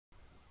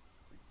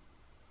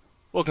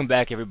Welcome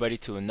back, everybody,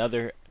 to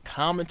another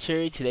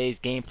commentary. Today's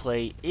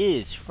gameplay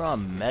is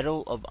from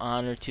Medal of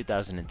Honor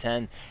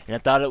 2010, and I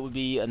thought it would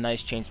be a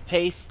nice change of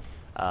pace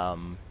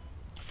um,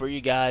 for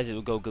you guys. It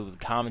would go good with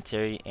the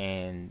commentary,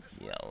 and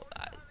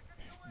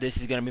this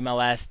is going to be my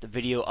last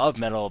video of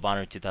Medal of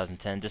Honor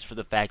 2010, just for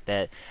the fact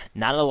that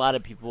not a lot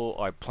of people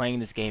are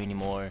playing this game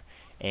anymore,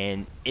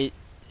 and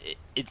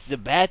it's a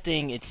bad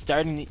thing. It's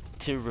starting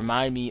to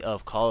remind me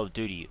of Call of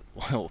Duty.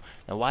 Now,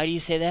 why do you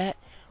say that?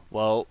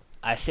 Well,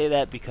 I say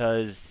that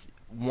because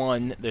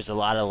one, there's a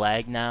lot of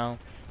lag now.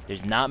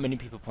 There's not many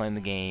people playing the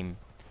game.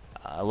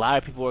 A lot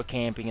of people are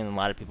camping, and a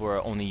lot of people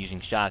are only using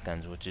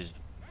shotguns, which is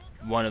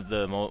one of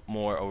the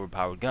more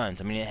overpowered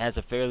guns. I mean, it has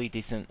a fairly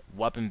decent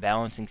weapon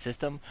balancing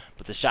system,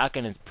 but the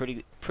shotgun is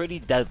pretty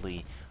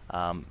deadly.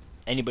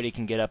 Anybody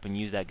can get up and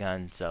use that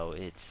gun, so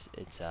it's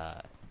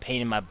a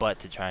pain in my butt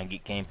to try and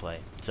get gameplay.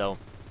 So,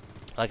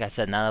 like I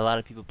said, not a lot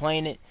of people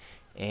playing it,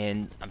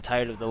 and I'm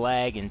tired of the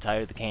lag and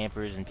tired of the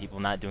campers and people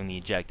not doing the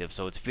objective.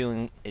 So it's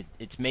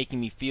making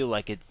me feel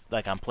like it's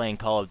like I'm playing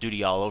Call of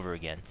Duty all over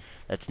again.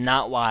 That's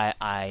not why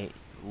I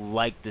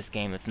like this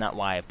game. That's not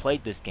why I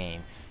played this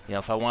game. You know,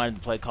 if I wanted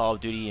to play Call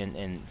of Duty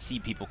and see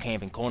people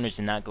camping corners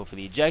and not go for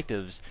the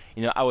objectives,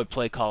 I would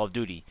play Call of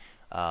Duty.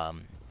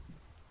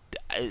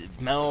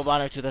 Medal of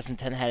Honor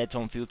 2010 had its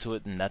own feel to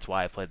it, and that's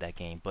why I played that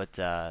game. But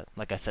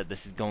like I said,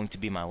 this is going to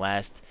be my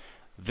last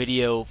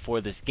video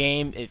for this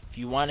game. If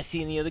you want to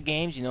see any other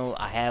games,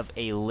 I have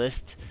a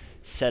list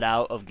set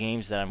out of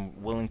games that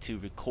I'm willing to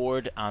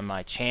record on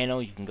my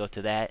channel. You can go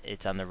to that.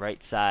 It's on the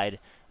right side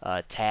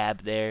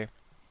tab there,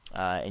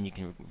 and you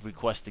can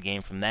request the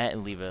game from that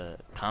and leave a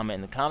comment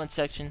in the comment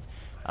section.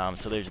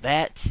 So there's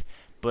that.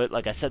 But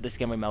like I said, this is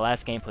going to be my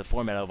last gameplay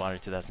for Medal of Honor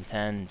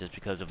 2010 just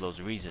because of those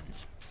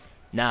reasons.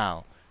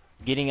 Now,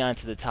 getting on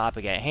to the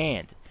topic at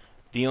hand,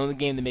 the only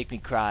game to make me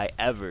cry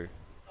ever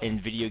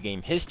in video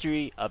game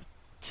history up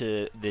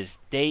to this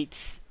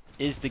date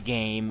is the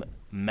game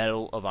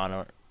Medal of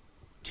Honor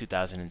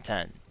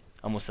 2010.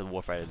 Almost said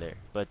Warfighter there.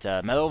 But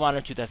Medal of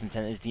Honor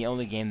 2010 is the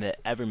only game that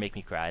ever make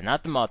me cry.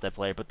 Not the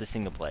multiplayer, but the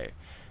single player.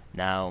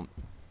 Now,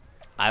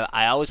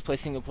 I always play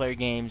single player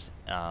games,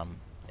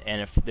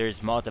 and if there's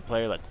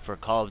multiplayer, like for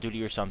Call of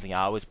Duty or something,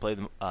 I always play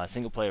the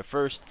single player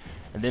first,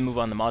 and then move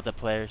on to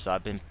multiplayer. So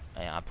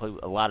I play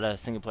a lot of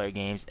single player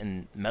games,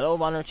 and Medal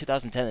of Honor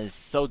 2010 is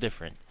so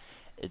different.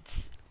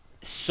 It's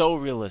so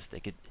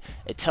realistic.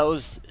 It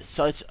tells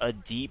such a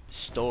deep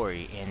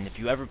story, and if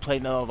you ever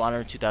played Medal of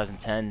Honor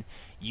 2010,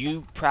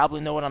 you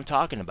probably know what I'm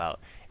talking about.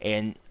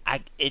 And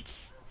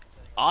it's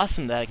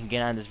awesome that I can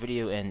get on this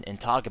video and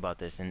talk about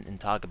this and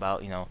talk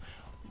about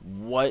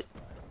what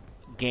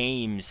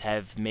games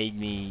have made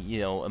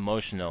me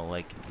emotional,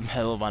 like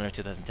Medal of Honor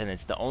 2010.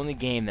 It's the only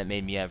game that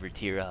made me ever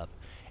tear up,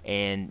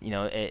 and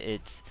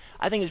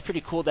I think it's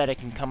pretty cool that I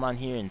can come on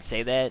here and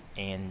say that,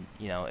 and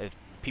if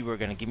people are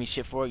gonna give me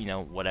shit for it,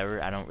 whatever,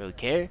 I don't really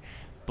care.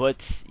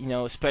 But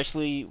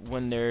especially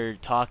when they're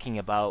talking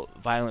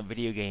about violent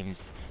video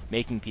games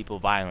making people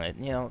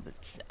violent,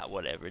 that's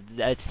whatever.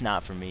 That's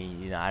not for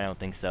me. I don't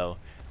think so.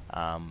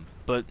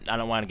 But I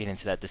don't want to get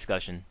into that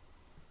discussion.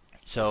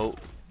 So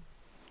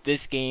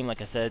this game,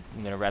 like I said,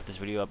 I'm gonna wrap this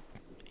video up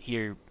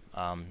here.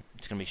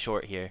 It's gonna be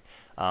short here.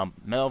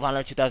 Medal of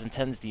Honor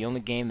 2010 is the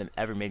only game that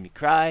ever made me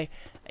cry,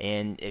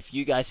 and if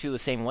you guys feel the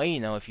same way,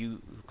 if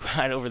you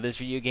cried over this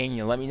video game,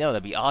 let me know.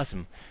 That'd be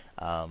awesome.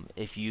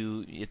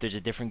 If there's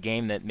a different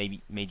game that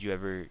maybe made you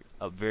ever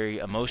very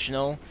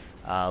emotional,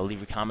 leave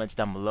your comments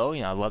down below.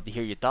 I'd love to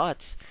hear your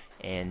thoughts.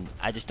 And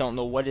I just don't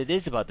know what it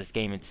is about this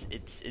game.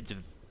 It's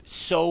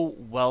so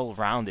well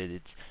rounded.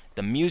 It's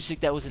the music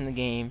that was in the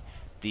game,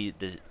 the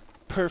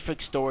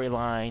perfect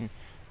storyline.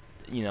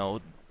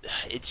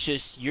 It's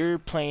just you're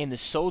playing the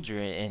soldier,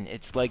 and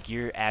it's like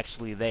you're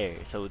actually there.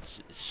 So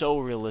it's so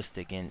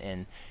realistic,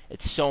 and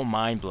it's so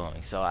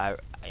mind-blowing. So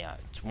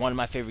it's one of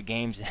my favorite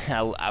games.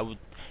 I would,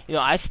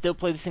 I still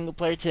play the single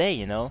player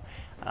today.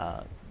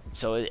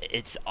 So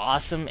it's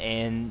awesome,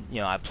 and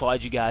I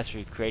applaud you guys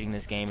for creating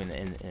this game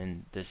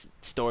and this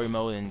story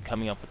mode and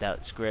coming up with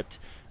that script.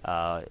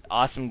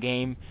 Awesome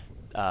game.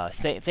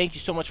 Thank you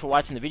so much for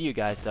watching the video,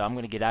 guys. I'm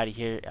going to get out of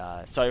here.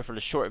 Sorry for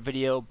the short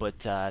video, but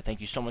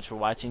thank you so much for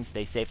watching.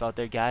 Stay safe out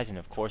there, guys, and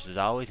of course, as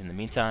always, in the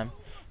meantime,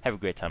 have a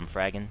great time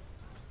fragging.